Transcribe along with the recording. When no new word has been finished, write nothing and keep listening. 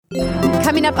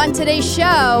Coming up on today's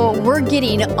show, we're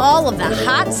getting all of the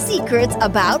hot secrets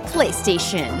about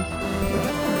PlayStation.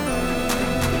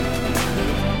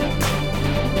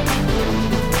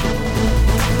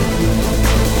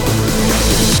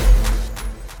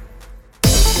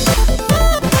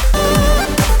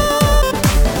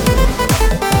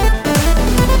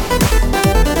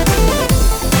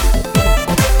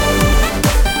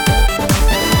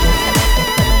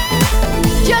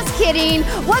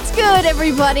 What's good,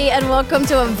 everybody, and welcome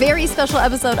to a very special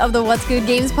episode of the What's Good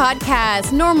Games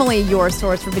podcast. Normally your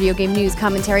source for video game news,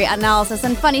 commentary, analysis,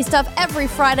 and funny stuff every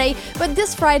Friday. But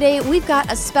this Friday, we've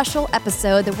got a special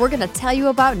episode that we're going to tell you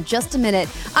about in just a minute.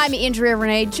 I'm Andrea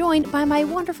Renee, joined by my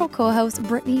wonderful co-host,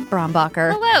 Brittany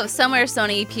Brombacher. Hello. Somewhere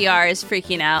Sony PR is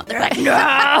freaking out. They're like,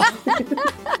 no!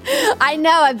 I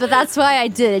know, but that's why I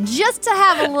did it, just to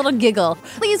have a little giggle.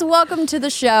 Please welcome to the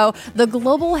show the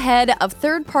global head of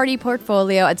third-party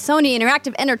portfolio at Sony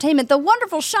Interactive Entertainment. The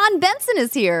wonderful Shawne Benson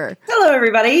is here. Hello,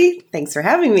 everybody. Thanks for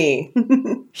having me.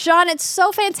 Shawne, it's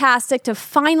so fantastic to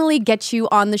finally get you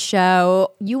on the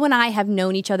show. You and I have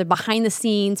known each other behind the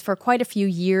scenes for quite a few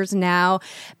years now,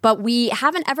 but we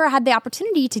haven't ever had the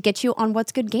opportunity to get you on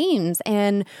What's Good Games.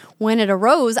 And when it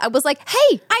arose, I was like,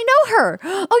 hey, I know her.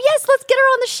 Oh, yes, let's get her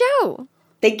on the show.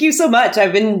 Thank you so much.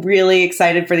 I've been really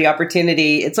excited for the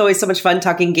opportunity. It's always so much fun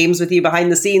talking games with you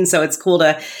behind the scenes. So it's cool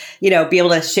to, be able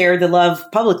to share the love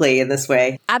publicly in this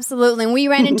way. Absolutely. And we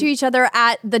ran into each other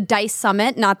at the DICE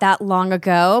Summit not that long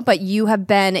ago, but you have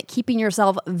been keeping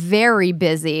yourself very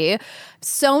busy.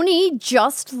 Sony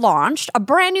just launched a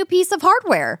brand new piece of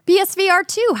hardware, PSVR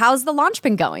 2. How's the launch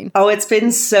been going? Oh, it's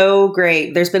been so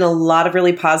great. There's been a lot of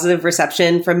really positive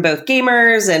reception from both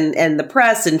gamers and the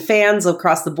press and fans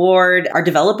across the board. Our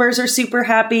developers are super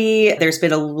happy. There's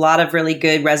been a lot of really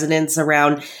good resonance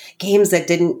around games that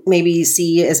didn't maybe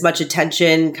see as much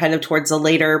attention kind of towards the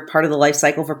later part of the life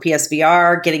cycle for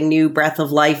PSVR, getting new breath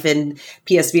of life in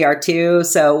PSVR 2.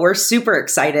 So we're super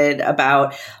excited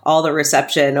about all the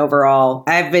reception overall.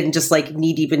 I've been just like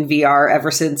knee deep in VR ever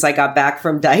since I got back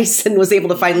from DICE and was able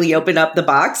to finally open up the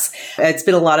box. It's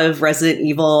been a lot of Resident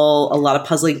Evil, a lot of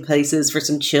puzzling places for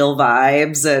some chill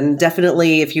vibes. And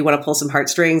definitely if you want to pull some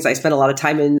heartstrings, I spent a lot of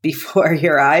time in Before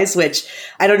Your Eyes, which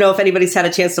I don't know if anybody's had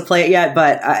a chance to play it yet,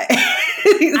 but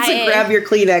it's a grab your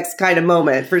Kleenex kind of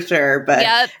moment for sure. But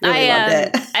really loved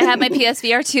it. I have my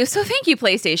PSVR 2, so thank you,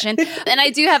 PlayStation. And I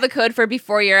do have a code for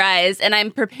Before Your Eyes, and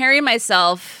I'm preparing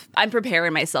myself.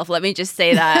 Let me just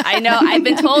say that. I know I've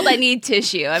been told I need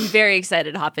tissue. I'm very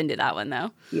excited to hop into that one,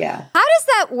 though. Yeah. How does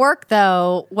that work,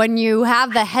 though, when you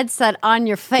have the headset on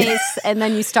your face and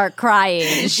then you start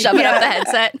crying? Shove it up the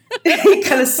headset. You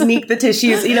kind of sneak the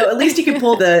tissues. At least you can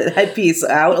pull the headpiece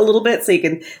out a little bit so you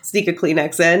can sneak a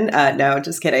Kleenex in. No,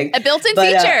 just kidding. A built-in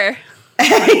feature.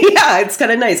 Yeah, it's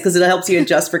kind of nice because it helps you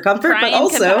adjust for comfort, but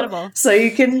also compatible. So you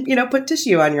can, put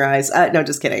tissue on your eyes. No,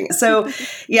 just kidding. So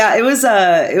yeah,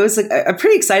 I'm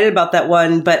pretty excited about that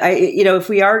one. But if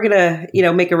we are going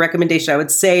to, make a recommendation, I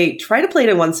would say try to play it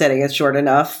in one sitting. It's short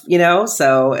enough,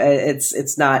 so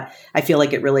it's not, I feel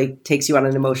like it really takes you on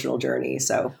an emotional journey.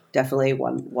 So definitely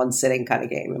one sitting kind of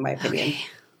game, in my opinion. Okay.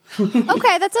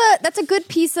 Okay, that's a good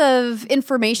piece of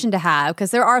information to have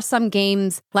because there are some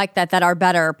games like that are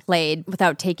better played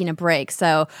without taking a break.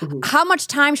 So how much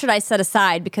time should I set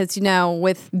aside? Because,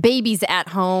 with babies at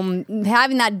home,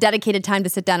 having that dedicated time to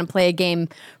sit down and play a game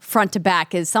front to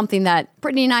back is something that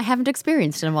Brittany and I haven't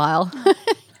experienced in a while.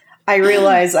 I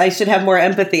realize I should have more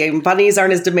empathy. Bunnies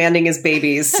aren't as demanding as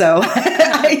babies, so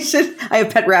I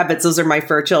have pet rabbits. Those are my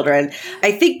fur children.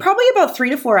 I think probably about 3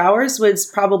 to 4 hours was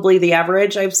probably the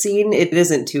average I've seen. It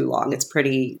isn't too long. It's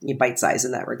pretty bite-sized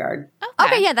in that regard.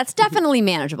 Okay, yeah, that's definitely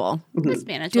manageable. It's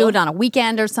manageable. Do it on a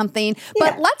weekend or something.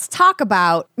 But let's talk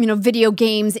about, video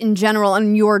games in general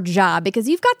and your job, because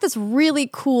you've got this really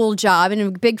cool job and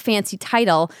a big fancy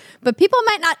title, but people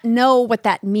might not know what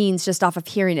that means just off of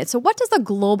hearing it. So what does the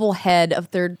global head of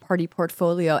third-party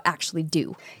portfolio actually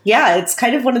do? Yeah, it's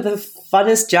kind of one of the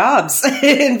funnest jobs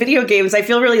in video games. I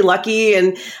feel really lucky,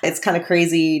 and it's kind of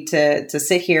crazy to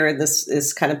sit here in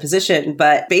this kind of position.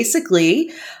 But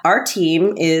basically, our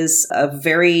team is a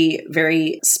very,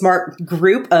 very smart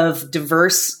group of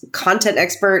diverse content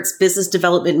experts, business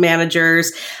development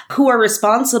managers who are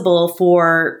responsible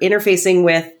for interfacing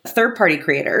with third-party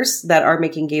creators that are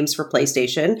making games for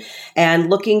PlayStation and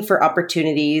looking for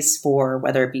opportunities for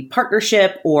whether it be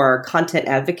partnership or content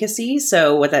advocacy.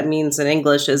 So what that means in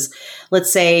English is,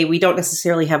 let's say we don't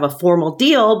necessarily have a formal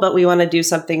deal, but we want to do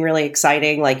something really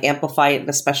exciting, like amplify it in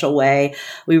a special way.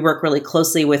 We work really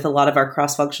closely with a lot of our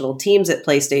cross-functional teams at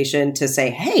PlayStation PlayStation to say,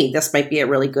 hey, this might be a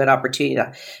really good opportunity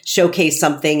to showcase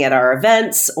something at our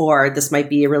events, or this might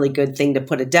be a really good thing to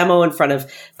put a demo in front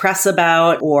of press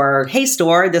about, or hey,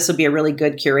 store, this would be a really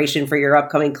good curation for your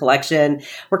upcoming collection.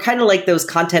 We're kind of like those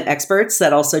content experts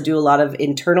that also do a lot of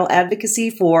internal advocacy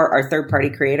for our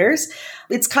third-party creators.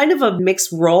 It's kind of a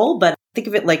mixed role, but think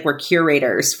of it like we're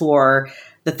curators for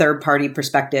the third-party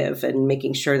perspective and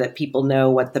making sure that people know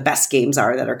what the best games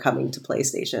are that are coming to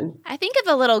PlayStation. I think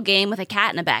of a little game with a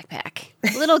cat in a backpack.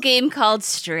 A little game called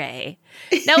Stray.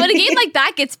 Now, when a game like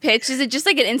that gets pitched, is it just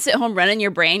like an instant home run in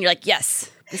your brain? You're like,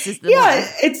 yes. This is the one.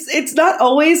 It's not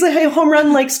always a home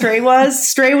run like Stray was.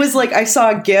 Stray was like, I saw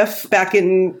a GIF back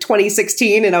in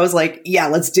 2016 and I was like, yeah,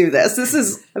 let's do this. This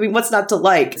is, I mean, what's not to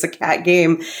like? It's a cat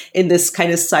game in this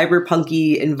kind of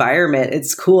cyberpunky environment.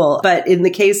 It's cool. But in the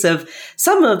case of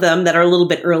some of them that are a little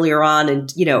bit earlier on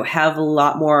and, you know, have a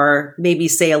lot more, maybe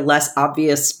say a less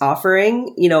obvious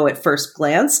offering, you know, at first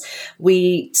glance,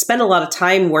 we spend a lot of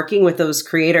time working with those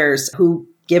creators who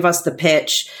give us the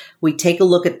pitch. We take a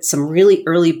look at some really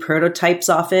early prototypes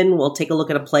often. We'll take a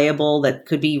look at a playable that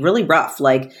could be really rough,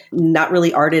 like not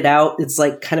really arted out. It's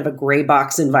like kind of a gray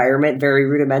box environment, very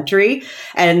rudimentary.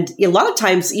 And a lot of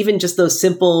times, even just those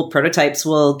simple prototypes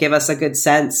will give us a good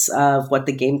sense of what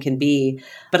the game can be.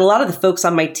 But a lot of the folks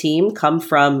on my team come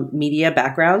from media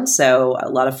backgrounds. So a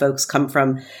lot of folks come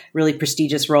from really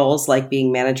prestigious roles like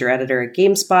being manager editor at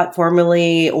GameSpot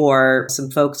formerly, or some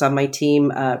folks on my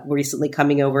team recently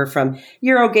coming over from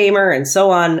Eurogamer and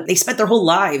so on. They spent their whole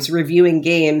lives reviewing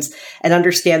games and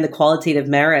understand the qualitative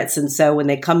merits. And so when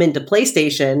they come into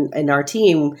PlayStation in our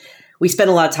team, we spend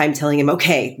a lot of time telling them,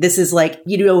 okay, this is like,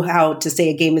 you know how to say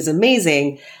a game is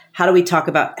amazing. How do we talk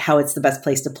about how it's the best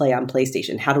place to play on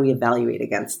PlayStation? How do we evaluate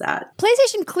against that?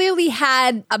 PlayStation clearly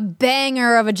had a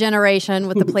banger of a generation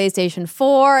with the PlayStation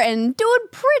 4 and doing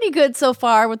pretty good so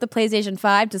far with the PlayStation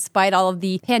 5, despite all of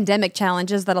the pandemic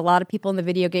challenges that a lot of people in the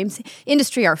video games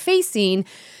industry are facing.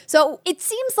 So it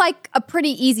seems like a pretty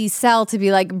easy sell to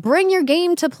be like, bring your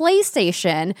game to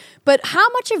PlayStation. But how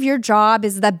much of your job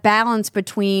is the balance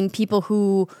between people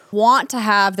who want to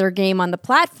have their game on the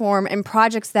platform and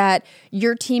projects that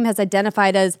your team has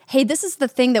identified as, hey, this is the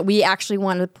thing that we actually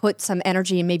want to put some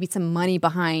energy and maybe some money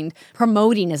behind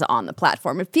promoting is on the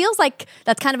platform? It feels like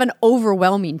that's kind of an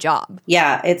overwhelming job.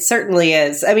 Yeah, it certainly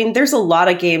is. I mean, there's a lot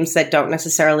of games that don't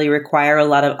necessarily require a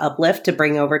lot of uplift to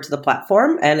bring over to the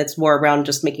platform. And it's more around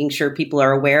just making sure people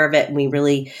are aware of it and we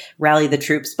really rally the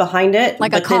troops behind it.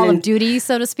 Like a Call of Duty,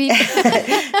 so to speak?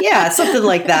 Yeah, something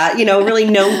like that. You know, really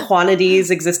known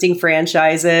quantities, existing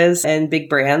franchises and big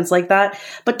brands like that.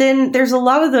 But then there's a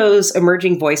lot of those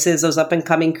emerging voices, those up and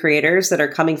coming creators that are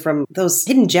coming from those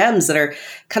hidden gems that are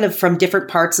kind of from different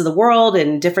parts of the world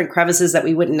and different crevices that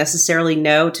we wouldn't necessarily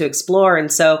know to explore.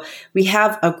 And so we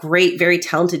have a great, very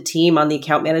talented team on the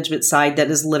account management side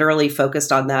that is literally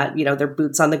focused on that. You know, they're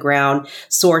boots on the ground,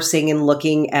 sourcing and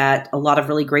looking at a lot of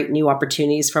really great new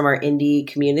opportunities from our indie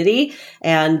community.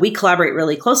 And we collaborate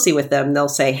really closely with them. They'll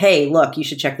say, hey, look, you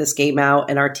should check this game out.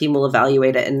 And our team will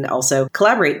evaluate it and also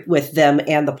collaborate with them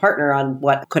and the partner on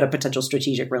what could a potential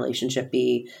strategic relationship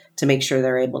be to make sure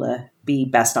they're able to be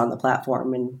best on the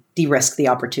platform and de-risk the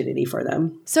opportunity for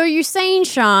them. So you're saying,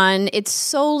 Shawne, it's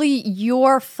solely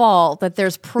your fault that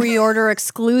there's pre-order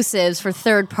exclusives for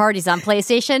third parties on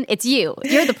PlayStation? It's you.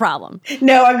 You're the problem.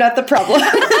 No, I'm not the problem.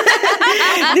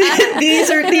 These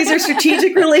are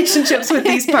strategic relationships with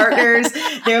these partners.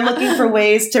 They're looking for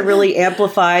ways to really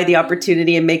amplify the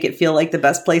opportunity and make it feel like the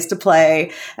best place to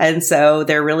play. And so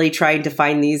they're really trying to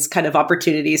find these kind of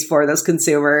opportunities for those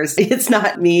consumers. It's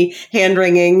not me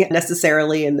hand-wringing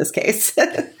necessarily in this case.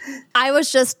 I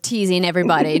was just teasing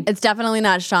everybody. It's definitely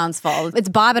not Shawne's fault. It's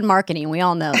Bob in marketing. We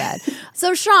all know that.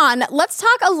 So Shawne, let's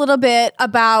talk a little bit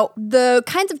about the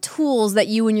kinds of tools that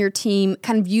you and your team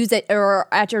kind of use or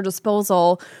at your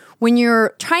disposal when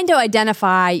you're trying to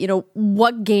identify, you know,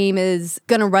 what game is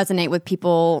going to resonate with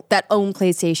people that own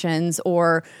PlayStations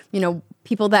or, you know,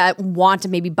 people that want to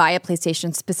maybe buy a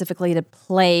PlayStation specifically to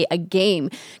play a game.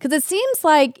 Because it seems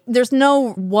like there's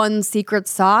no one secret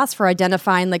sauce for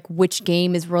identifying like which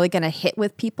game is really going to hit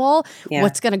with people,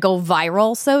 what's going to go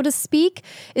viral, so to speak.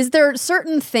 Is there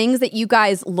certain things that you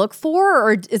guys look for,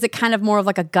 or is it kind of more of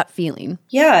like a gut feeling?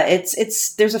 Yeah,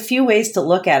 it's there's a few ways to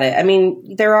look at it. I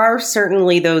mean, there are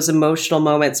certainly those emotional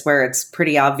moments where it's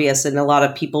pretty obvious, and a lot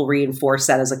of people reinforce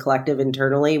that as a collective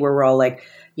internally, where we're all like,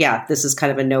 yeah, this is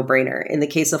kind of a no-brainer. In the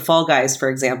case of Fall Guys, for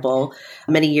example,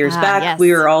 many years back, yes.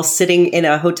 we were all sitting in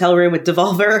a hotel room with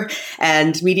Devolver,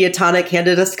 and Mediatonic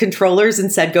handed us controllers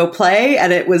and said, go play.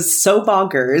 And it was so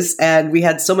bonkers. And we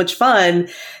had so much fun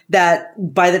that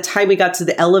by the time we got to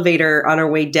the elevator on our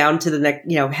way down to the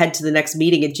next, head to the next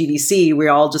meeting at GDC, we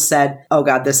all just said, oh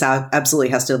God, this absolutely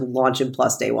has to launch in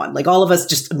Plus day one. Like all of us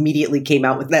just immediately came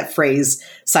out with that phrase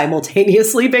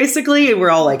simultaneously, basically. And we're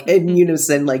all like in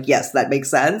unison, like, yes, that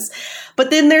makes sense. But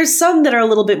then there's some that are a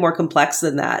little bit more complex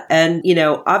than that. And,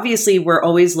 obviously we're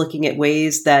always looking at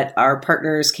ways that our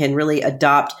partners can really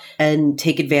adopt and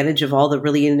take advantage of all the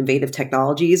really innovative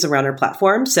technologies around our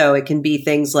platform. So it can be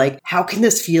things like, how can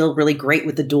this feel really great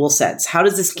with the DualSense? How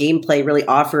does this gameplay really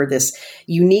offer this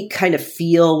unique kind of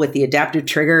feel with the adaptive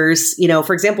triggers?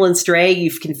 For example, in Stray,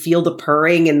 you can feel the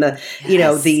purring and the,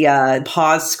 the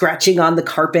paws scratching on the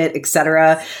carpet,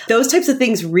 etc. Those types of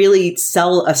things really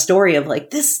sell a story of like,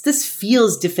 this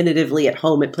feels definitively at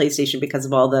home at PlayStation because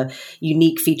of all the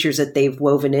unique features that they've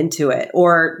woven into it.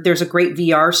 Or there's a great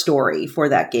VR story for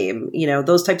that game.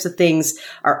 Those types of things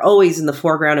are always in the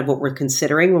foreground of what we're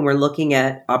considering when we're looking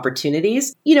at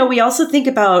opportunities. We also think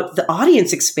about the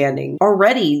audience expanding.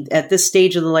 Already at this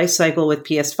stage of the life cycle with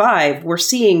PS5, we're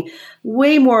seeing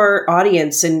way more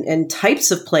audience and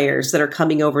types of players that are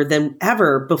coming over than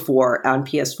ever before on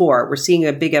PS4. We're seeing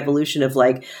a big evolution of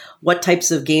like what types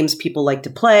of games people like to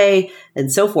play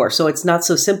and so forth. So it's not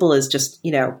so simple as just,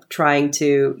 trying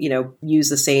to, use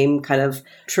the same kind of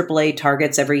AAA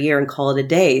targets every year and call it a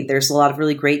day. There's a lot of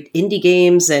really great indie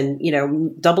games and,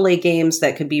 AA games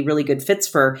that could be really good fits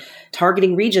for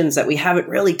targeting regions that we haven't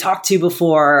really talked to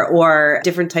before or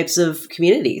different types of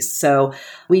communities. So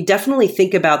we definitely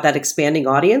think about that expanding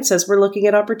audience as we're looking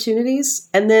at opportunities.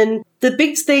 And then the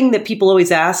big thing that people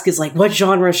always ask is like, what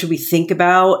genre should we think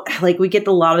about? Like we get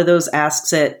a lot of those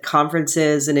asks at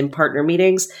conferences and in partner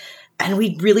meetings. And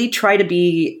we really try to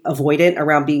be avoidant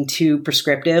around being too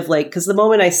prescriptive. Like, because the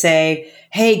moment I say,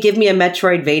 hey, give me a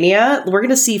Metroidvania, we're going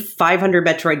to see 500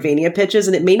 Metroidvania pitches.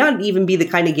 And it may not even be the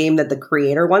kind of game that the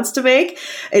creator wants to make.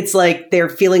 It's like they're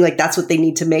feeling like that's what they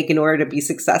need to make in order to be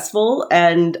successful.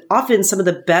 And often some of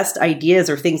the best ideas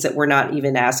are things that we're not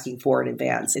even asking for in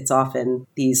advance. It's often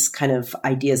these kind of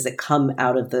ideas that come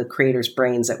out of the creator's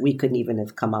brains that we couldn't even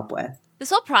have come up with. This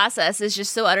whole process is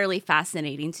just so utterly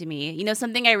fascinating to me.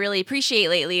 Something I really appreciate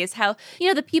lately is how,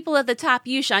 the people at the top,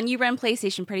 you, Shawne, you run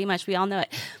PlayStation pretty much. We all know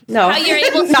it. No, how you're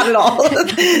able to, not at all.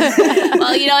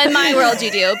 Well, in my world you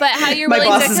do. But how you're willing to...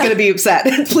 My boss is going to be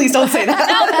upset. Please don't say that.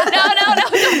 No.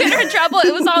 Don't get her in trouble.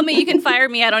 It was all me. You can fire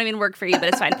me. I don't even work for you, but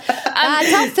it's fine.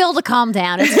 Tell Phil to calm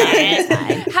down. It's fine.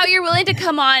 It's fine. How you're willing to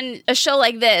come on a show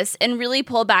like this and really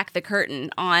pull back the curtain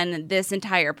on this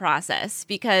entire process.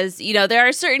 Because, there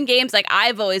are certain games, like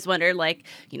I've always wondered, like,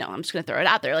 I'm just going to throw it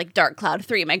out there, like Dark Cloud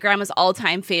 3, my grandma's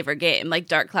all-time favorite game, like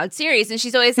Dark Cloud series. And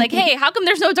she's always like, hey, how come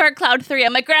there's no Dark Cloud 3?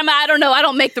 I'm like, Grandma, I don't know. I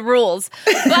don't make the rules.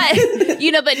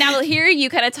 But, but now hearing you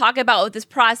kind of talk about what this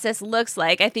process looks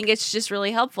like, I think it's just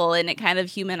really helpful and it kind of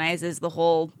humanizes the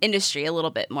whole industry a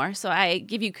little bit more. So I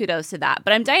give you kudos to that.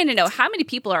 But I'm dying to know, how many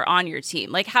people are on your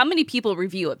team? Like, how many people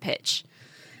review a pitch?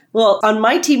 Well, on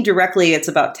my team directly, it's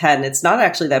about 10. It's not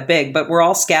actually that big, but we're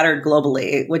all scattered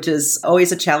globally, which is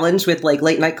always a challenge with like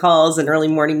late night calls and early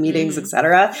morning meetings, et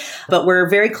cetera. But we're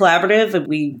very collaborative and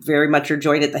we very much are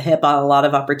joined at the hip on a lot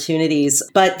of opportunities.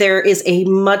 But there is a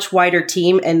much wider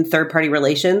team in third-party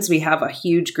relations. We have a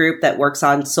huge group that works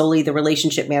on solely the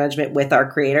relationship management with our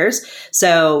creators.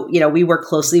 So, we work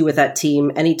closely with that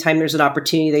team. Anytime there's an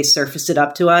opportunity, they surface it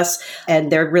up to us. And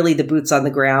they're really the boots on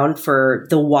the ground for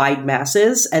the wide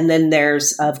masses. And then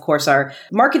there's, of course, our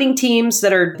marketing teams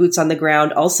that are boots on the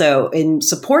ground also in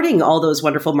supporting all those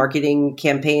wonderful marketing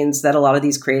campaigns that a lot of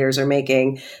these creators are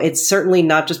making. It's certainly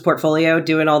not just portfolio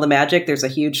doing all the magic. There's a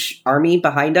huge army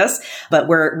behind us, but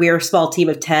we're a small team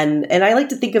of 10. And I like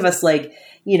to think of us like,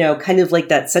 kind of like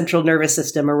that central nervous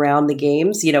system around the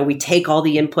games. We take all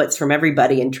the inputs from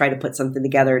everybody and try to put something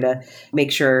together to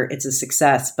make sure it's a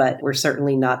success, but we're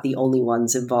certainly not the only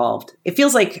ones involved. It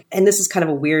feels like, and this is kind of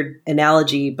a weird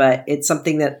analogy, but it's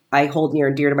something that I hold near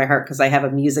and dear to my heart because I have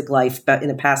a music life in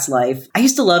a past life. I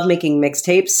used to love making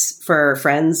mixtapes for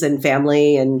friends and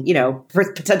family and,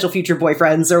 for potential future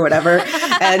boyfriends or whatever.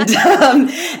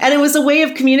 And it was a way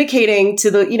of communicating to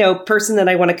the, person that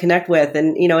I want to connect with.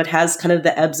 And, it has kind of the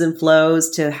the ebbs and flows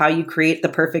to how you create the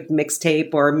perfect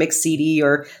mixtape or mix CD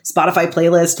or Spotify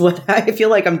playlist. What I feel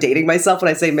like I'm dating myself when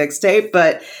I say mixtape,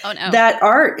 but that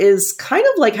art is kind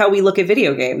of like how we look at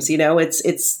video games. You know,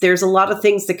 it's there's a lot of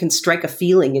things that can strike a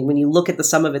feeling. And when you look at the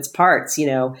sum of its parts, you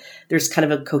know, there's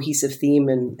kind of a cohesive theme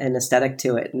and aesthetic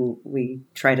to it. And we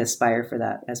try to aspire for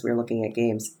that as we're looking at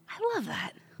games. I love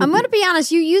that. I'm going to be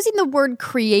honest, you using the word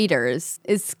creators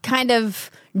is kind of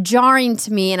jarring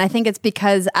to me. And I think it's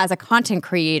because as a content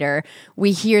creator,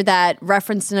 we hear that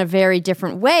referenced in a very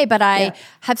different way. But I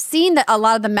have seen that a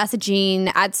lot of the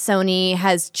messaging at Sony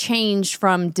has changed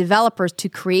from developers to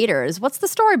creators. What's the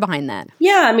story behind that?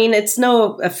 Yeah, I mean, it's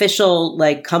no official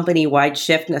like company-wide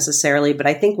shift necessarily, but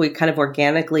I think we kind of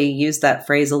organically use that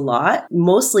phrase a lot,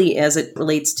 mostly as it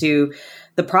relates to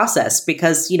the process,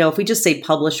 because, you know, if we just say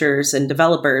publishers and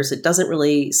developers, it doesn't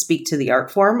really speak to the art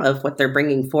form of what they're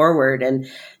bringing forward. And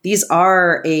these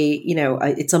are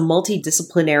it's a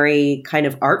multidisciplinary kind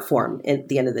of art form at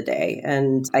the end of the day.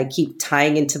 And I keep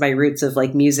tying into my roots of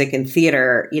like music and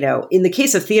theater. You know, in the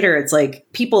case of theater, it's like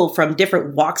people from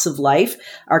different walks of life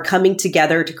are coming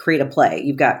together to create a play.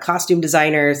 You've got costume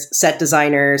designers, set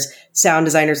designers, sound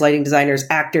designers, lighting designers,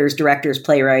 actors, directors,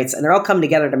 playwrights, and they're all coming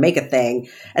together to make a thing.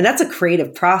 And that's a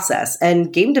creative process.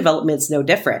 And game development's no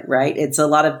different, right? It's a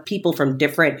lot of people from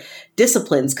different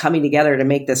disciplines coming together to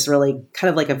make this really kind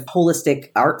of like a holistic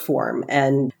art form.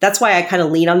 And that's why I kind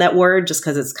of lean on that word, just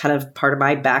because it's kind of part of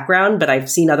my background. But I've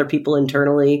seen other people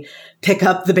internally pick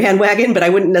up the bandwagon, but I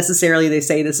wouldn't necessarily they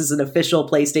say this is an official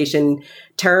PlayStation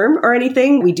term or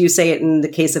anything. We do say it in the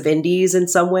case of indies in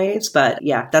some ways, but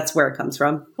yeah, that's where it comes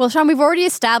from. Well, Shawne, we've already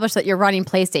established that you're running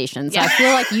PlayStation, so I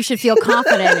feel like you should feel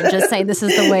confident in just saying this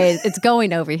is the way it's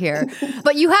going over here.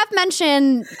 But you have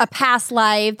mentioned a past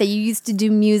life that you used to do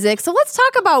music. So let's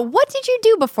talk about what did you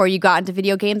do before you got into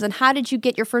video games and how did you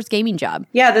get your first gaming job?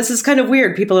 Yeah, this is kind of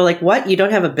weird. People are like, what? You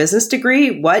don't have a business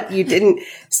degree? What? You didn't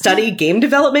study game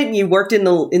development? You worked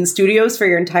in studios for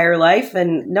your entire life?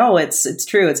 And no, it's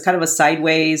true. It's kind of a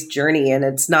sideways journey, and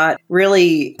it's not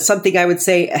really something I would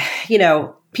say, you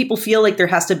know, people feel like there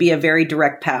has to be a very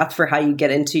direct path for how you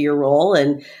get into your role.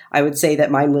 And I would say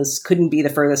that mine couldn't be the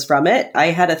furthest from it. I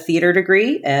had a theater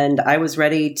degree and I was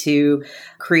ready to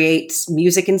create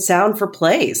music and sound for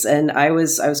plays. And I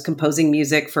was composing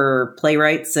music for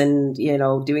playwrights and, you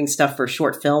know, doing stuff for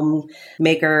short film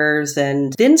makers,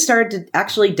 and then started to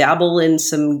actually dabble in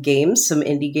some games, some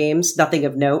indie games, nothing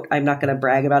of note. I'm not going to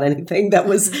brag about anything that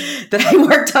I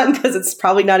worked on because it's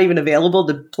probably not even available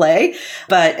to play.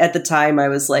 But at the time I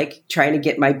was like trying to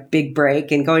get my big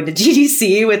break and going to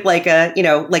GDC with like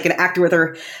an actor with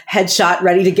her headshot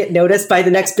ready to get noticed by the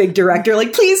next big director.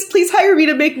 Like, please hire me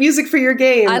to make music for your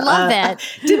game. I love that.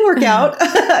 Didn't work out,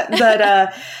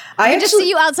 but I just see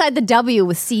you outside the W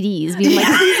with CDs being like,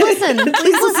 please listen.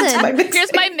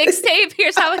 Here's my mixtape.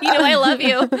 Here's how you know I love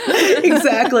you.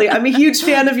 Exactly. I'm a huge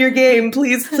fan of your game.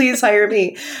 Please hire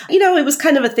me. You know, it was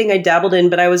kind of a thing I dabbled in,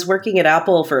 but I was working at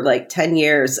Apple for like 10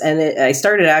 years. And I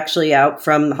started actually out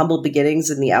from humble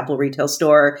beginnings in the Apple retail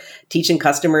store, teaching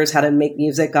customers how to make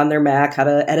music on their Mac, how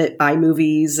to edit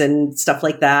iMovies and stuff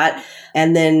like that.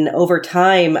 And then over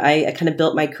time, I kind of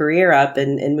built my career up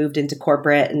and moved into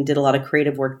corporate and did a lot of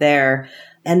creative work there.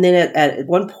 And then at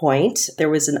one point, there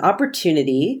was an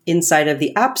opportunity inside of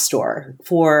the App Store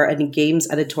for a games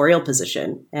editorial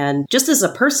position. And just as a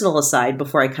personal aside,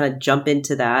 before I kind of jump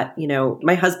into that, you know,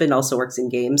 my husband also works in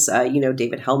games.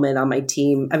 David Hellman on my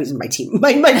team. I mean, my family.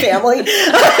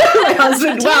 My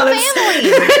husband. Wow, family.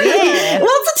 Yeah. Well,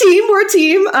 it's a team. We're a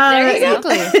team.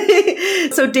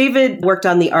 Exactly. So David worked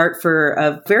on the art for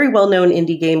a very well-known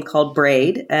indie game called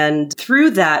Braid. And through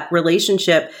that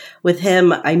relationship with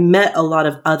him, I met a lot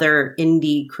of other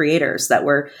indie creators that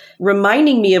were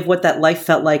reminding me of what that life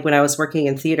felt like when I was working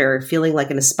in theater, feeling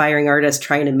like an aspiring artist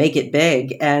trying to make it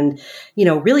big and, you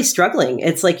know, really struggling.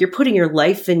 It's like you're putting your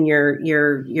life and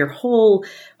your whole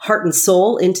heart and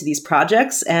soul into these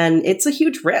projects, and it's a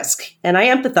huge risk. And I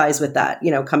empathize with that,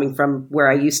 you know, coming from where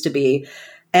I used to be.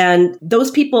 And those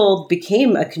people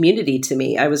became a community to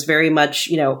me. I was very much,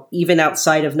 you know, even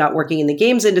outside of not working in the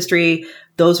games industry,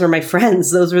 those were my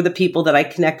friends. Those were the people that I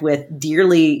connect with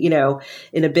dearly, you know,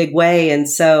 in a big way. And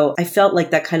so I felt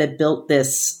like that kind of built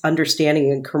this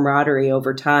understanding and camaraderie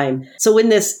over time. So when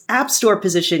this App Store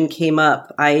position came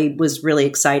up, I was really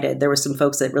excited. There were some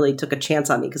folks that really took a chance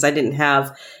on me because I didn't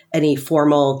have any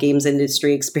formal games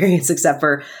industry experience except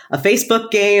for a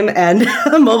Facebook game and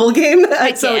a mobile game.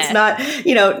 So it's not,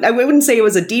 you know, I wouldn't say it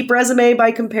was a deep resume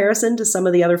by comparison to some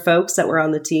of the other folks that were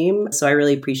on the team. So I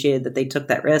really appreciated that they took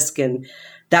that risk. And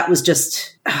that was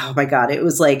just, oh my God, it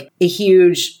was like a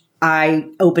huge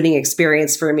eye-opening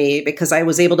experience for me because I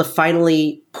was able to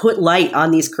finally put light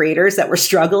on these creators that were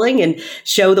struggling and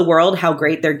show the world how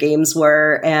great their games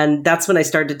were. And that's when I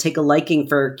started to take a liking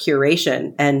for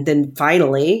curation. And then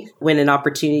finally, when an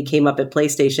opportunity came up at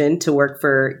PlayStation to work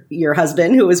for your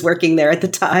husband, who was working there at the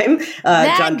time,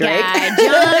 John Drake. John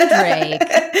Drake.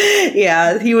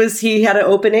 Yeah, he had an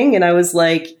opening and I was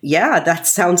like, yeah, that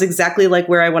sounds exactly like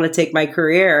where I want to take my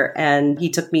career. And he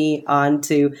took me on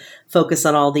to focus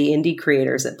on all the indie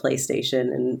creators at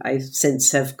PlayStation. And I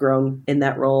since have grown in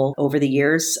that role over the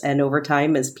years and over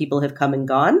time as people have come and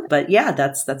gone. But yeah,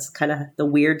 that's kind of the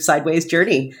weird sideways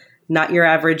journey. Not your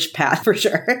average path for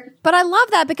sure. But I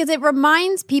love that because it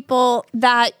reminds people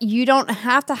that you don't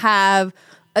have to have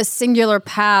a singular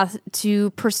path to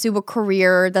pursue a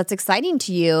career that's exciting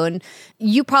to you. And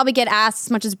you probably get asked as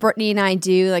much as Brittany and I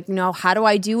do, like, how do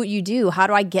I do what you do? How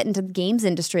do I get into the games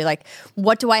industry? Like,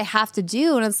 what do I have to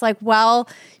do? And it's like, well,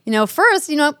 first,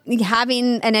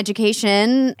 having an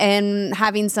education and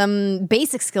having some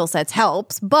basic skill sets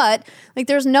helps, but like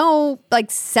there's no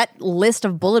like set list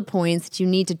of bullet points that you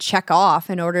need to check off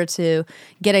in order to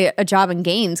get a job in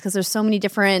games because there's so many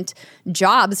different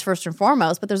jobs first and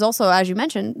foremost, but there's also, as you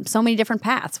mentioned, so many different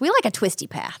paths. We like a twisty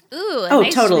path. Ooh, a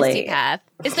nice totally. Twisty path.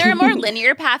 Is there a more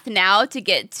linear path now to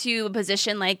get to a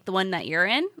position like the one that you're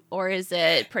in? Or is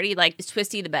it pretty like, is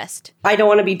twisty the best? I don't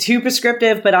want to be too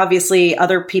prescriptive, but obviously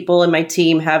other people in my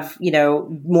team have,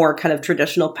 more kind of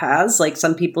traditional paths. Like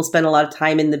some people spend a lot of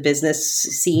time in the business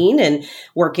scene and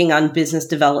working on business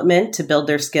development to build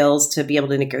their skills to be able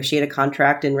to negotiate a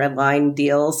contract and redline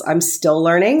deals. I'm still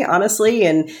learning, honestly.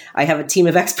 And I have a team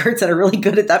of experts that are really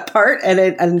good at that part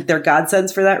and they're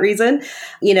godsends for that reason.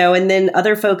 And then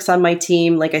other folks on my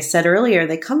team, like I said earlier,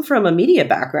 they come from a media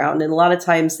background and a lot of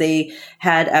times they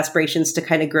had aspirations to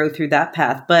kind of grow through that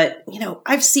path. But,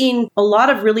 I've seen a lot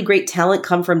of really great talent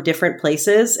come from different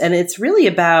places. And it's really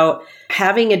about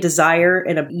having a desire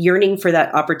and a yearning for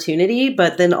that opportunity,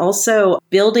 but then also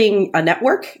building a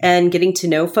network and getting to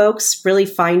know folks, really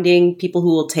finding people who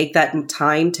will take that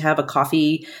time to have a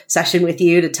coffee session with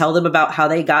you to tell them about how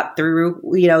they got through,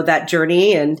 that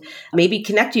journey and maybe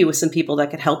connect you with some people that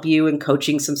could help you in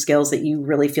coaching some skills that you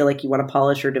really feel like you want to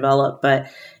polish or develop. But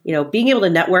being able to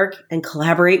network and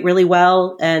collaborate really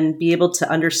well and be able to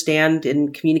understand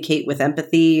and communicate with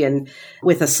empathy and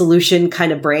with a solution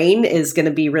kind of brain is going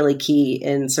to be really key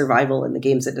in survival in the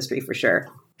games industry for sure.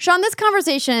 Shawne, this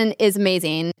conversation is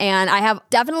amazing, and I have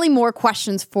definitely more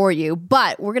questions for you,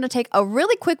 but we're going to take a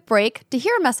really quick break to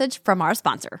hear a message from our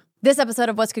sponsor. This episode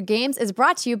of What's Good Games is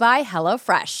brought to you by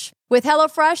HelloFresh. With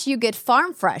HelloFresh, you get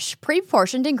farm-fresh,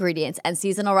 pre-portioned ingredients and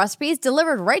seasonal recipes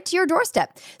delivered right to your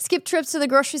doorstep. Skip trips to the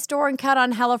grocery store and count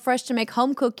on HelloFresh to make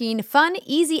home cooking fun,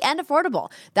 easy, and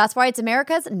affordable. That's why it's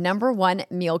America's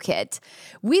 #1 meal kit.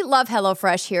 We love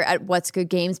HelloFresh here at What's Good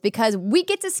Games because we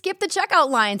get to skip the checkout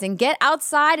lines and get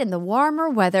outside in the warmer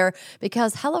weather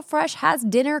because HelloFresh has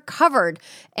dinner covered.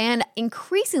 And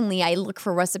increasingly, I look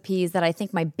for recipes that I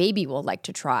think my baby will like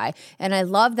to try. And I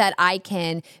love that I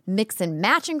can mix and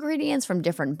match ingredients from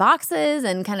different boxes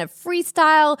and kind of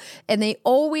freestyle, and they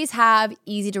always have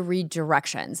easy to read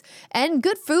directions. And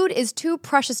good food is too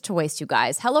precious to waste, you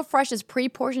guys. HelloFresh's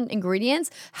pre-portioned ingredients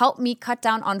help me cut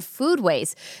down on food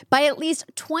waste by at least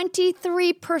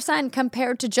 23%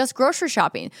 compared to just grocery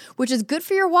shopping, which is good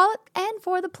for your wallet and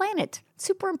for the planet.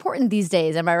 Super important these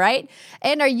days, am I right?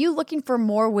 And are you looking for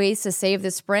more ways to save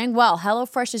this spring? Well,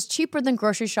 HelloFresh is cheaper than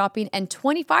grocery shopping and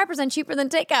 25% cheaper than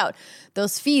takeout.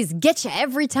 Those fees get you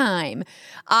every time.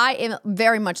 I am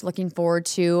very much looking forward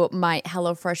to my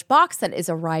HelloFresh box that is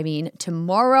arriving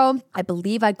tomorrow. I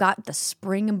believe I got the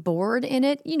spring board in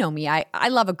it. You know me, I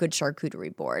love a good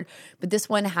charcuterie board, but this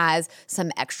one has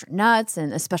some extra nuts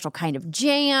and a special kind of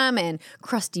jam and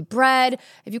crusty bread.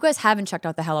 If you guys haven't checked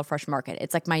out the HelloFresh Market,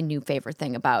 it's like my new favorite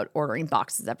thing about ordering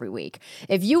boxes every week.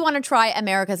 If you want to try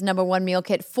America's #1 meal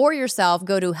kit for yourself,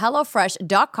 go to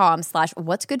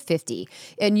HelloFresh.com/whatsgood50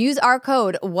 and use our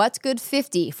code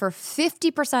whatsgood50 for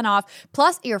 50% off,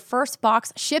 plus your first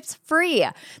box ships free.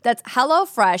 That's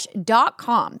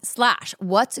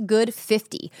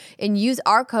HelloFresh.com/whatsgood50 and use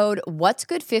our code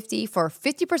whatsgood50 for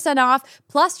 50% off,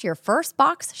 plus your first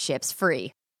box ships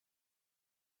free.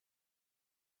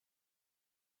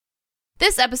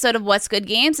 This episode of What's Good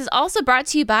Games is also brought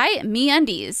to you by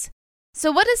MeUndies.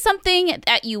 So what is something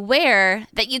that you wear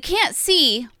that you can't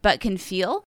see but can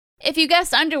feel? If you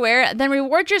guessed underwear, then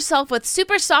reward yourself with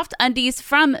super soft undies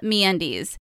from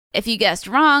MeUndies. If you guessed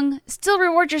wrong, still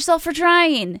reward yourself for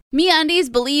trying.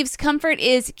 MeUndies believes comfort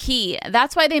is key.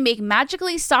 That's why they make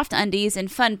magically soft undies in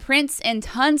fun prints and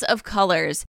tons of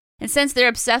colors. And since they're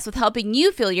obsessed with helping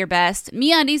you feel your best,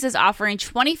 MeUndies is offering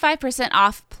 25%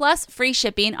 off plus free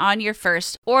shipping on your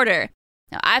first order.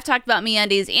 Now, I've talked about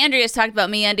MeUndies, Andrea's talked about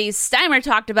MeUndies, Steimer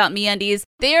talked about MeUndies.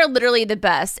 They are literally the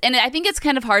best. And I think it's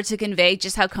kind of hard to convey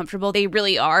just how comfortable they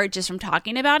really are just from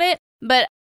talking about it. But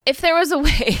if there was a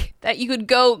way that you could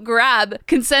go grab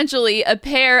consensually a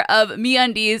pair of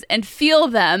MeUndies and feel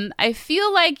them, I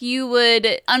feel like you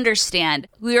would understand.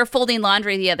 We were folding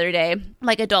laundry the other day,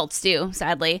 like adults do,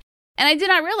 sadly. And I did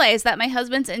not realize that my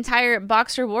husband's entire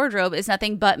boxer wardrobe is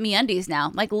nothing but MeUndies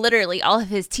now. Like literally all of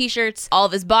his t-shirts, all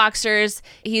of his boxers,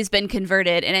 he's been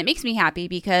converted. And it makes me happy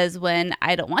because when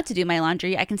I don't want to do my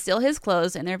laundry, I can steal his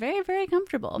clothes and they're very, very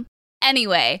comfortable.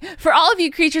 Anyway, for all of you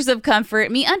creatures of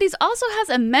comfort, MeUndies also has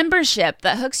a membership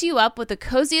that hooks you up with the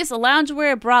coziest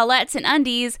loungewear, bralettes, and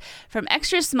undies from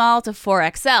extra small to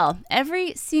 4XL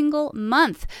every single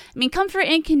month. I mean, comfort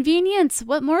and convenience.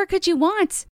 What more could you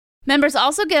want? Members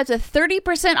also get up to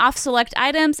 30% off select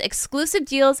items, exclusive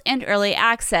deals, and early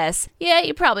access. Yeah,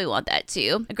 you probably want that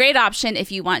too. A great option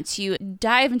if you want to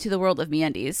dive into the world of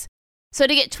MeUndies. So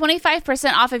to get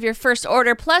 25% off of your first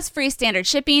order plus free standard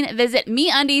shipping, visit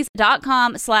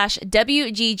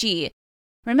MeUndies.com/WGG.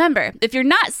 Remember, if you're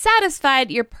not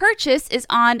satisfied, your purchase is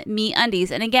on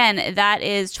MeUndies. And again, that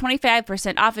is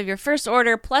 25% off of your first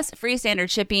order plus free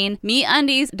standard shipping,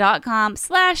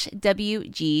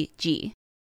 MeUndies.com/WGG.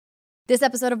 This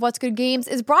episode of What's Good Games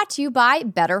is brought to you by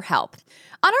BetterHelp.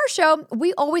 On our show,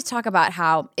 we always talk about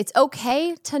how it's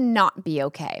okay to not be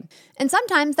okay. And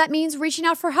sometimes that means reaching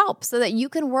out for help so that you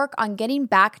can work on getting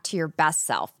back to your best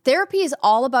self. Therapy is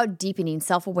all about deepening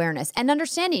self-awareness and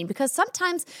understanding because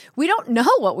sometimes we don't know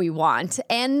what we want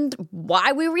and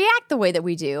why we react the way that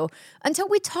we do until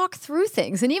we talk through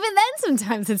things. And even then,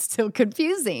 sometimes it's still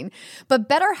confusing. But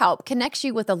BetterHelp connects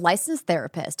you with a licensed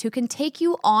therapist who can take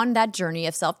you on that journey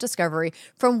of self-discovery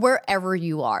from wherever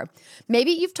you are. Maybe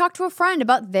you've talked to a friend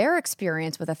about their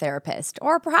experience with a therapist,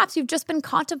 or perhaps you've just been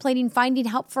contemplating finding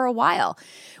help for a while.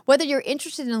 Whether you're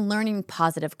interested in learning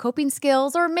positive coping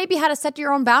skills or maybe how to set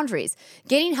your own boundaries,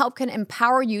 getting help can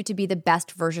empower you to be the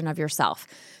best version of yourself.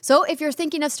 So if you're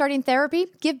thinking of starting therapy,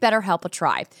 give BetterHelp a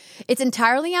try. It's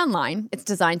entirely online, it's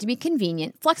designed to be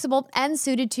convenient, flexible, and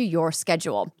suited to your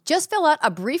schedule. Just fill out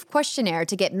a brief questionnaire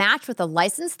to get matched with a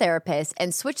licensed therapist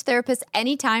and switch therapists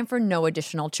anytime for no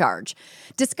additional charge.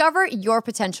 Discover your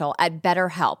potential at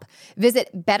BetterHelp.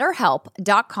 Visit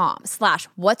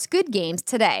betterhelp.com/whatsgoodgames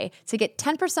today to get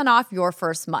 10% off your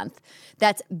first month.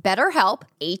 That's BetterHelp,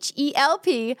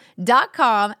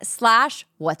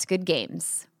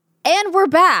 HELP.com/whatsgoodgames. And we're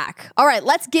back. All right,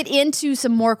 let's get into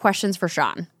some more questions for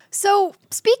Shawne. So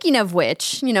speaking of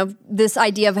which, this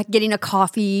idea of getting a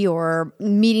coffee or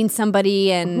meeting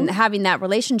somebody and having that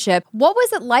relationship, what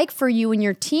was it like for you and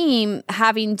your team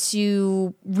having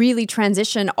to really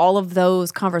transition all of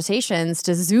those conversations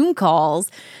to Zoom calls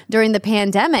during the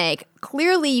pandemic?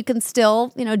 Clearly, you can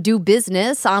still, do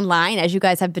business online as you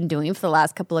guys have been doing for the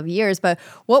last couple of years. But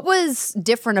what was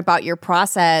different about your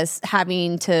process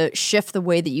having to shift the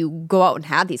way that you go out and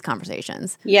have these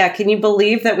conversations? Yeah. Can you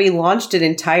believe that we launched an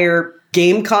entire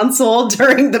game console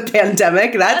during the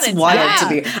pandemic? That's wild to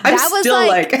me. I'm that was still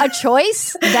like a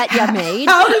choice that you made.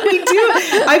 How did we do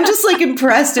it? I'm just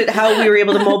impressed at how we were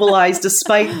able to mobilize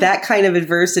despite that kind of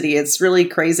adversity. It's really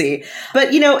crazy. But,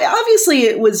 obviously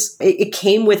it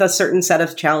came with a certain set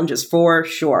of challenges for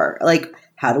sure.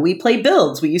 How do we play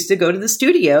builds? We used to go to the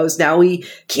studios. Now we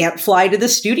can't fly to the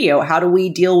studio. How do we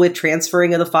deal with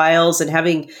transferring of the files and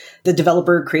having the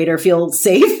developer creator feel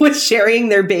safe with sharing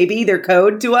their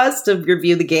code to us to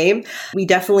review the game? We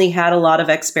definitely had a lot of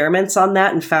experiments on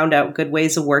that and found out good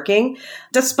ways of working.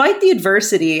 Despite the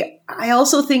adversity, I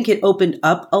also think it opened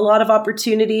up a lot of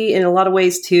opportunity in a lot of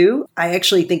ways too. I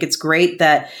actually think it's great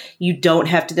that you don't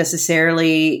have to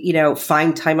necessarily,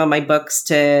 find time on my books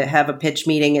to have a pitch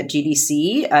meeting at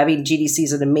GDC. I mean, GDC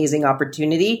is an amazing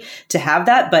opportunity to have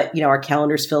that, but, our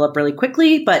calendars fill up really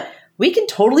quickly. But we can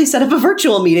totally set up a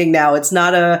virtual meeting now. It's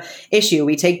not a issue.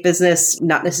 We take business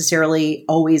not necessarily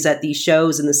always at these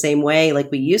shows in the same way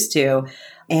like we used to.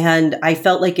 And I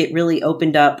felt like it really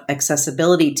opened up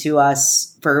accessibility to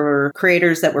us for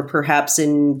creators that were perhaps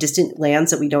in distant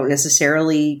lands that we don't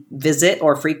necessarily visit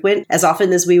or frequent as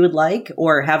often as we would like,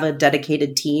 or have a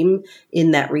dedicated team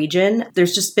in that region.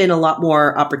 There's just been a lot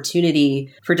more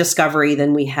opportunity for discovery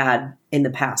than we had in the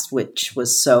past, which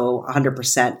was so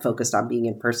 100% focused on being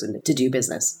in person to do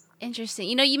business. Interesting.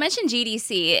 You mentioned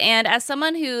GDC, and as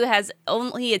someone who has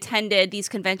only attended these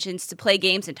conventions to play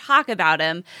games and talk about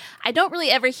them, I don't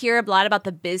really ever hear a lot about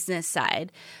the business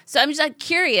side. So I'm just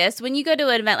curious, when you go to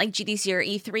an event like GDC or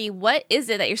E3, what is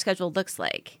it that your schedule looks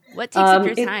like? What takes up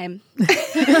your time?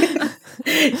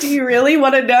 Do you really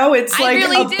want to know? It's I like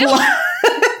really do.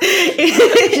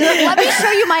 Let me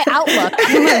show you my Outlook.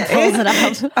 Pulls it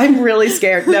out. I'm really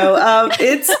scared. No,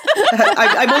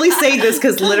 I'm only saying this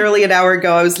because literally an hour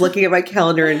ago I was looking at my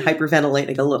calendar and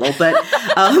hyperventilating a little. But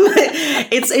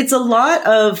it's a lot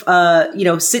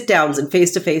of sit downs and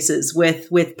face to faces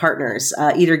with partners,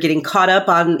 either getting caught up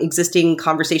on existing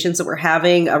conversations that we're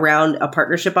having around a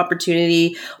partnership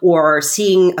opportunity or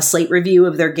seeing a slate review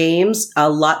of their games.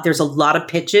 There's a lot of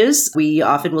pitches. We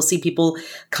often will see people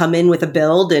come in with a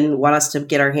build and want us to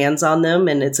get our hands on them.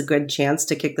 And it's a good chance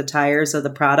to kick the tires of the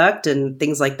product and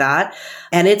things like that.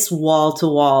 And it's wall to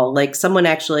wall. Like someone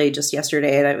actually just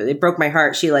yesterday, and it broke my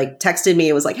heart. She texted me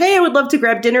and was like, "Hey, I would love to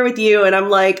grab dinner with you." And I'm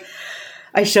like,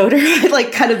 I showed her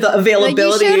kind of the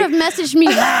availability. You should have messaged me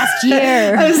last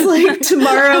year. I was like,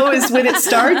 tomorrow is when it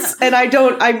starts. And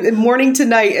I'm morning to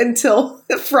night until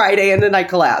Friday, and then I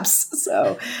collapse.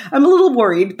 So I'm a little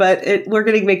worried, but we're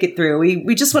going to make it through.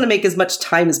 We just want to make as much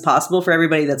time as possible for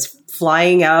everybody that's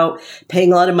flying out,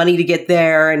 paying a lot of money to get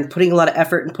there and putting a lot of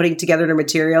effort and putting together their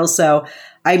materials. So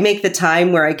I make the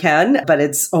time where I can, but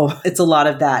it's a lot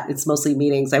of that. It's mostly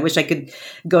meetings. I wish I could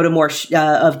go to more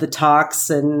of the talks.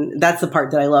 And that's the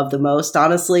part that I love the most,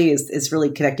 honestly, is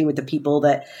really connecting with the people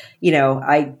that,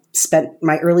 I spent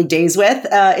my early days with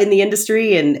in the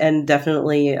industry, and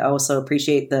definitely also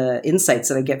appreciate the insights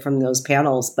that I get from those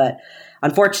panels. But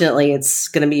unfortunately, it's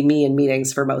going to be me in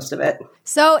meetings for most of it.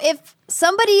 So if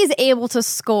somebody is able to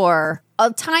score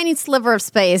a tiny sliver of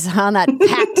space on that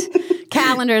packed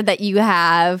calendar that you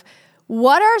have,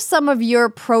 what are some of your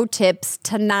pro tips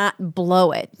to not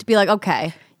blow it? To be like,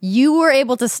 okay, you were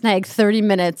able to snag 30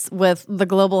 minutes with the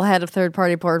global head of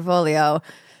third-party portfolio.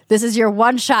 This is your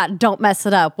one shot. Don't mess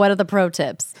it up. What are the pro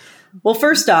tips? Well,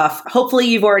 first off, hopefully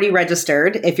you've already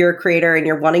registered. If you're a creator and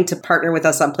you're wanting to partner with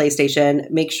us on PlayStation,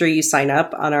 make sure you sign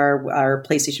up on our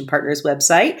PlayStation Partners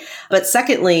website. But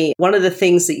secondly, one of the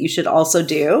things that you should also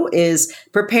do is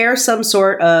prepare some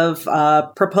sort of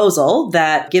proposal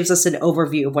that gives us an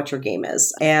overview of what your game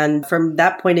is. And from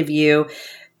that point of view,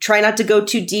 try not to go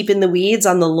too deep in the weeds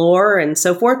on the lore and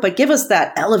so forth, but give us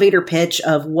that elevator pitch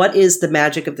of what is the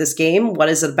magic of this game? What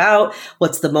is it about?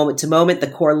 What's the moment to moment, the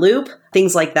core loop?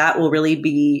 Things like that will really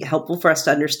be helpful for us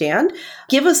to understand.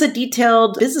 Give us a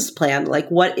detailed business plan. Like,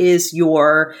 what is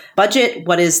your budget?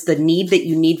 What is the need that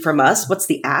you need from us? What's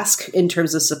the ask in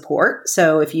terms of support?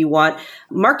 So if you want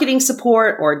marketing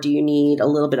support, or do you need a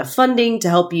little bit of funding to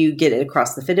help you get it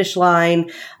across the finish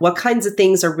line? What kinds of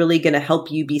things are really going to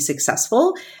help you be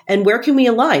successful? And where can we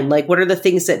align? Like, what are the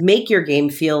things that make your game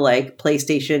feel like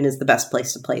PlayStation is the best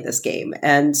place to play this game?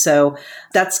 And so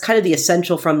that's kind of the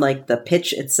essential from the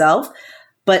pitch itself.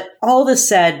 But all this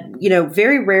said,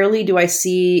 very rarely do I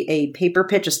see a paper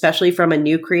pitch, especially from a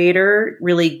new creator,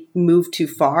 really move too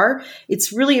far.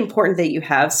 It's really important that you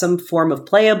have some form of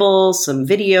playable, some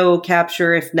video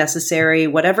capture if necessary,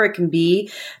 whatever it can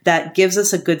be that gives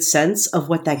us a good sense of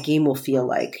what that game will feel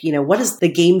like. What does the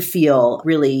game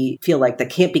really feel like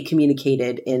that can't be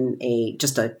communicated in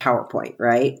just a PowerPoint,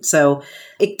 right? So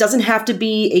it doesn't have to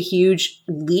be a huge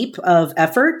leap of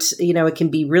effort. It can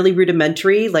be really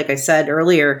rudimentary. Like I said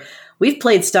earlier, we've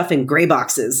played stuff in gray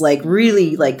boxes,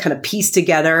 really kind of pieced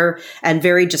together and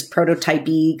very just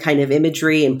prototypey kind of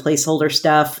imagery and placeholder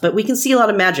stuff. But we can see a lot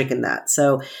of magic in that.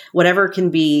 So whatever can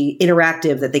be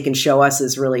interactive that they can show us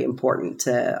is really important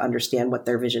to understand what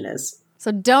their vision is.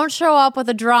 So don't show up with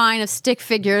a drawing of stick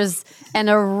figures and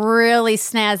a really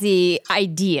snazzy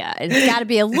idea. It's got to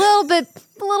be a little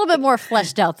bit more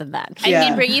fleshed out than that. I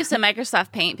can bring you some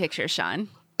Microsoft Paint pictures, Shawne.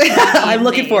 I'm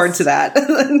looking forward to that.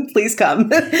 Please come.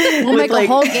 We'll make a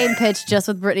whole game pitch just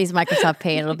with Brittany's Microsoft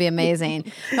Paint. It'll be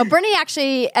amazing. Now, Brittany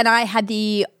and I had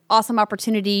the awesome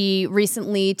opportunity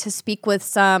recently to speak with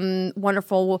some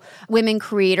wonderful women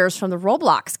creators from the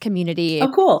Roblox community. Oh,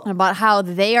 cool. About how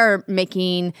they are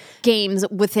making games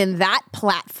within that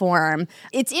platform.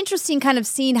 It's interesting kind of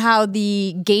seeing how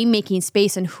the game making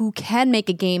space and who can make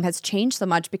a game has changed so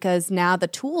much, because now the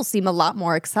tools seem a lot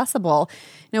more accessible.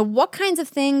 What kinds of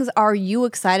things are you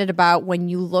excited about when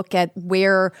you look at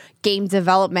where game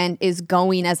development is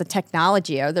going as a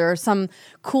technology? Are there some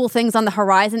cool things on the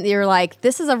horizon that you're like,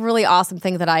 this is a really awesome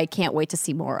thing that I can't wait to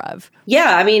see more of.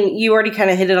 Yeah, I mean, you already kind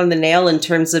of hit it on the nail in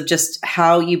terms of just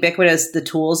how ubiquitous the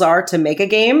tools are to make a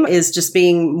game is just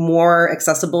being more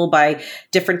accessible by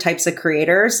different types of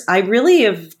creators. I really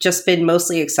have just been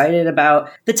mostly excited about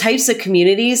the types of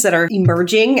communities that are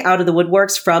emerging out of the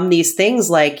woodworks from these things.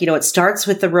 Like, it starts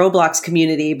with the Roblox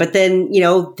community, but then,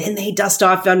 then they dust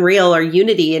off Unreal or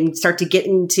Unity and start to get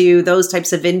into those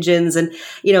types of engines and,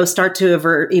 start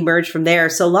to emerge from there.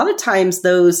 So a lot of times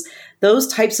those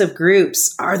types of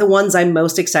groups are the ones I'm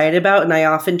most excited about. And I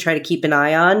often try to keep an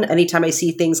eye on. Anytime I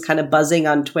see things kind of buzzing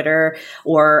on Twitter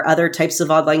or other types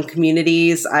of online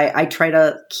communities, I try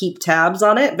to keep tabs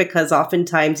on it because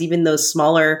oftentimes even those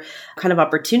smaller kind of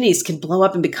opportunities can blow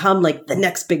up and become like the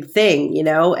next big thing,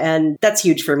 and that's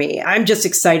huge for me. I'm just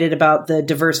excited about the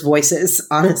diverse voices,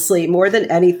 honestly, more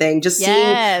than anything. Just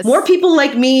seeing more people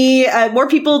like me, more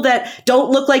people that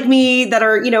don't look like me that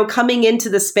are, coming into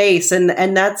the space.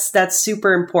 And that's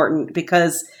super important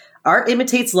because art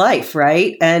imitates life,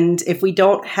 right? And if we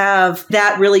don't have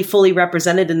that really fully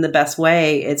represented in the best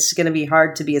way, it's going to be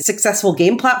hard to be a successful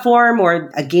game platform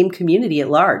or a game community at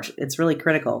large. It's really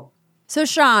critical. So,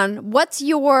 Shawne, what's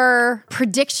your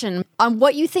prediction on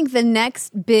what you think the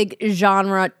next big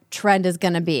genre trend is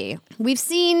going to be? We've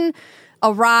seen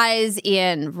a rise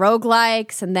in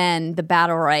roguelikes, and then the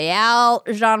battle royale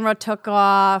genre took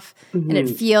off. And it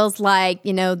feels like,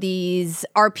 these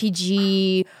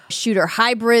RPG shooter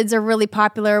hybrids are really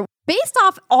popular. Based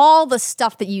off all the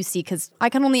stuff that you see, because I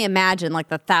can only imagine like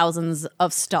the thousands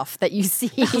of stuff that you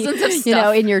see,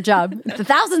 in your job, the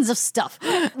thousands of stuff.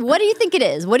 What do you think it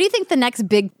is? What do you think the next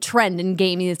big trend in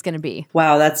gaming is going to be?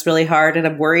 Wow, that's really hard. And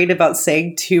I'm worried about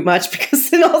saying too much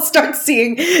because then I'll start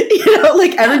seeing,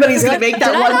 like everybody's going to make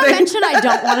that one thing. Did I mention I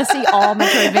don't want to see all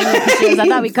Metroidvania pictures? I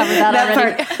thought we covered that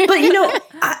already. Part. But,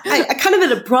 I kind of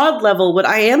at a broad level, what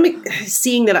I am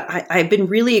seeing that I've been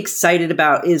really excited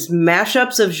about is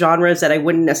mashups of genres that I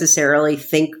wouldn't necessarily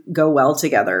think go well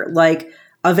together. Like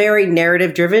a very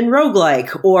narrative-driven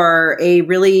roguelike or a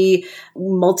really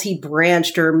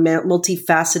multi-branched or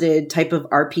multifaceted type of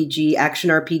RPG,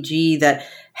 action RPG that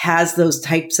has those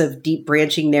types of deep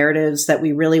branching narratives that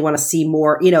we really want to see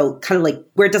more, kind of like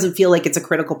where it doesn't feel like it's a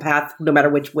critical path no matter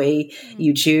which way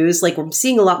you choose. Like we're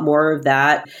seeing a lot more of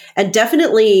that. And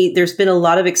definitely there's been a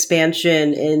lot of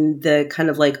expansion in the kind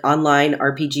of like online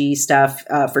RPG stuff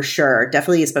for sure.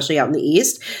 Definitely, especially out in the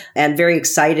East. And very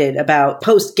excited about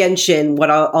post Genshin,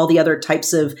 what all the other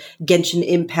types of Genshin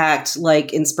Impact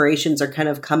like inspirations are kind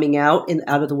of coming out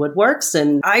of the woodworks.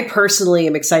 And I personally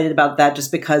am excited about that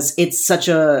just because it's such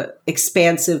a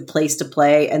expansive place to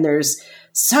play, and there's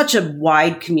such a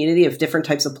wide community of different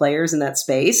types of players in that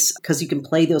space because you can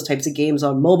play those types of games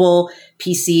on mobile,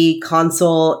 PC,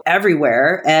 console,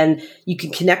 everywhere, and you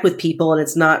can connect with people and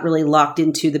it's not really locked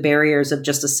into the barriers of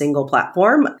just a single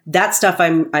platform. That stuff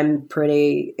I'm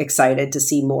pretty excited to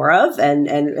see more of,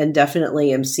 and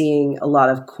definitely am seeing a lot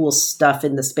of cool stuff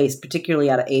in the space, particularly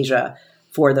out of Asia,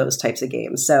 for those types of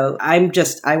games. So I want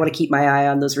to keep my eye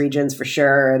on those regions for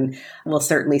sure. And we'll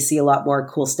certainly see a lot more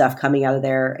cool stuff coming out of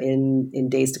there in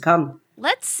days to come.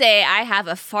 Let's say I have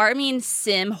a farming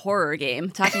sim horror game.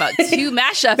 Talking about two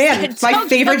mashups. Man, it's my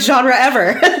favorite genre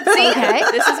ever. See,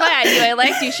 this is why I knew I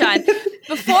liked you, Shawne.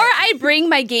 Before I bring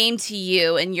my game to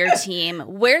you and your team,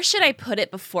 where should I put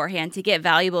it beforehand to get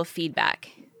valuable feedback?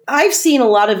 I've seen a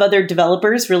lot of other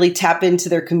developers really tap into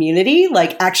their community,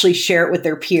 like actually share it with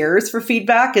their peers for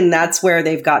feedback. And that's where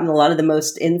they've gotten a lot of the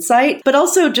most insight, but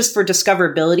also just for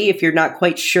discoverability. If you're not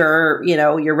quite sure,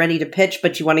 you're ready to pitch,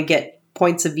 but you want to get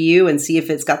points of view and see if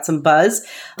it's got some buzz.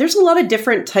 There's a lot of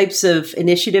different types of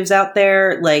initiatives out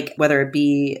there, like whether it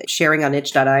be sharing on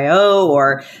itch.io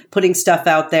or putting stuff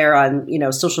out there on,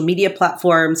 social media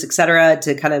platforms, et cetera,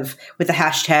 to kind of with the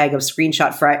hashtag of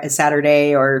Screenshot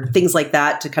Saturday or things like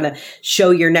that to kind of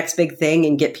show your next big thing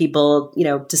and get people,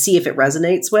 to see if it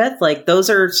resonates with. Like those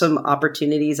are some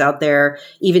opportunities out there,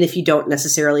 even if you don't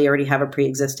necessarily already have a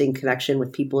pre-existing connection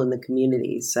with people in the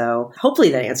community. So hopefully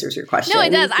that answers your question. No,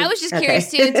 it does. I was just curious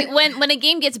too. When a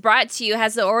game gets brought to you,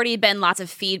 has there already been lots of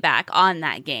feedback on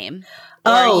that game?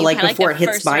 Like before it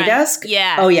hits my desk?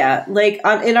 Yeah. Oh yeah. Like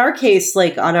in our case,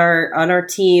 like on our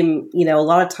team, a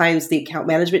lot of times the account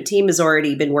management team has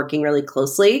already been working really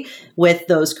closely with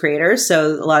those creators.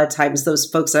 So a lot of times those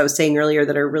folks I was saying earlier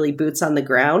that are really boots on the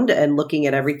ground and looking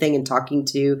at everything and talking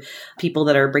to people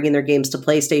that are bringing their games to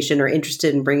PlayStation or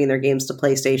interested in bringing their games to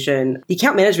PlayStation. The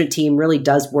account management team really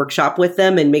does workshop with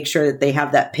them and make sure that they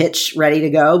have that pitch ready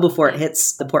to go before it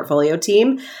hits the portfolio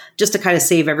team, just to kind of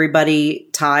save everybody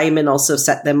time and also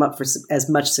set them up for as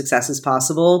much success as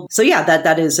possible. So yeah,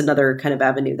 that is another kind of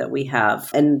avenue that we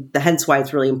have. And hence why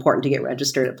it's really important to get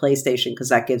registered at PlayStation, because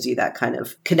that gives you that kind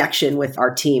of connection with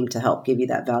our team to help give you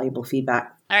that valuable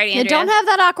feedback. All right, Andrea. Yeah, don't have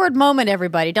that awkward moment,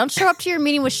 everybody. Don't show up to your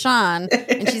meeting with Shawne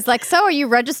and she's like, so are you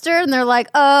registered? And they're like,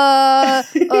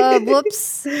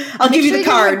 whoops. I'll give you the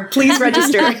card. Please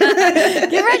register.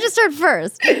 Get registered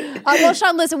first. Well,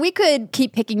 Shawne, listen, we could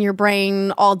keep picking your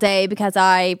brain all day because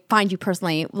I find you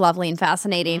personally lovely and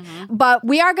fascinating. Mm-hmm. But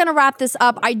we are going to wrap this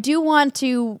up. I do want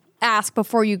to ask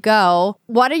before you go,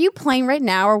 what are you playing right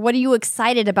now, or what are you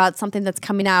excited about, something that's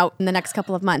coming out in the next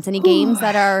couple of months? Any games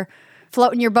that are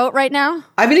floating your boat right now?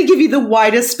 I'm going to give you the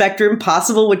widest spectrum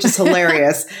possible, which is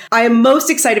hilarious. I am most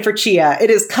excited for Chia. It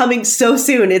is coming so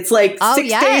soon. It's like 6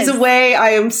 days away. I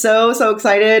am so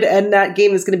excited. And that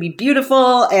game is going to be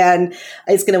beautiful and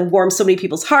it's going to warm so many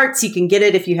people's hearts. You can get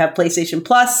it if you have PlayStation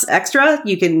Plus Extra.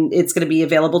 It's going to be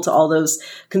available to all those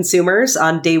consumers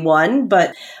on day one.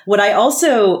 But what I'm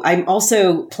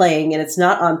also playing, and it's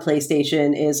not on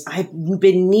PlayStation, is I've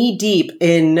been knee deep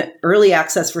in early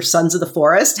access for Sons of the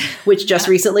Forest, which just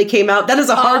recently came out. That is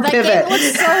a hard pivot. Game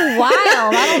looks so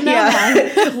wild. I don't know.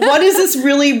 Yeah. One is this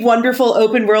really wonderful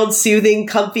open world, soothing,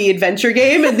 comfy adventure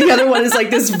game. And the other one is like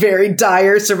this very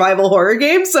dire survival horror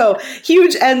game. So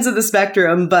huge ends of the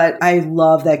spectrum, but I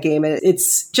love that game. And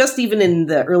it's just even in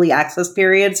the early access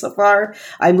period so far,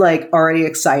 I'm like already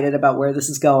excited about where this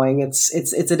is going. It's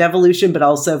an evolution, but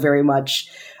also very much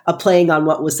a playing on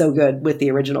what was so good with the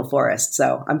original Forest.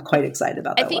 So I'm quite excited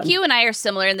about that. I think you and I are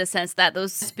similar in the sense that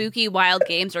those spooky, wild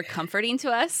games are comforting to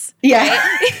us. Yeah.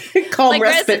 Right? Calm like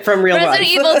respite from real life.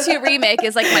 Resident Evil 2 Remake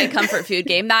is like my comfort food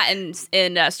game. Not in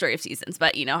Story of Seasons,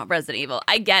 but Resident Evil.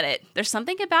 I get it. There's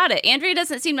something about it. Andrea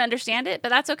doesn't seem to understand it, but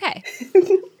that's okay.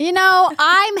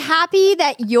 I'm happy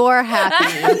that you're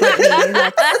happy.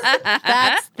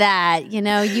 That's that.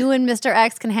 You and Mr.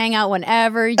 X can hang out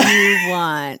whenever you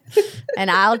want. And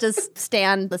I'll just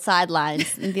stand the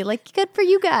sidelines and be like, good for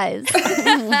you guys.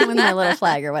 With my little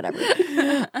flag or whatever.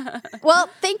 Well,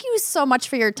 thank you so much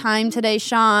for your time today,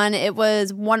 Shawne. It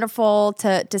was wonderful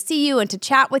to see you and to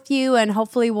chat with you. And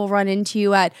hopefully we'll run into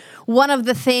you at one of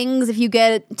the things if you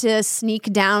get to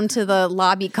sneak down to the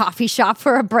lobby coffee shop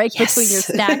for a break between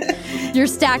your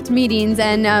stacked meetings.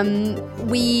 And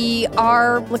we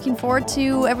are looking forward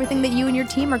to everything that you and your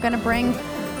team are going to bring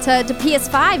to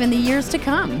PS5 in the years to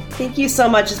come. Thank you so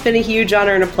much. It's been a huge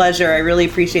honor and a pleasure. I really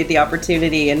appreciate the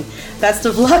opportunity, and best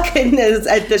of luck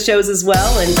at the shows as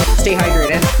well, and stay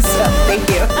hydrated. So thank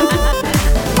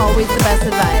you. Always the best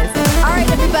advice. All right,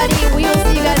 everybody, we will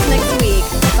see you guys next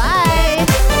week.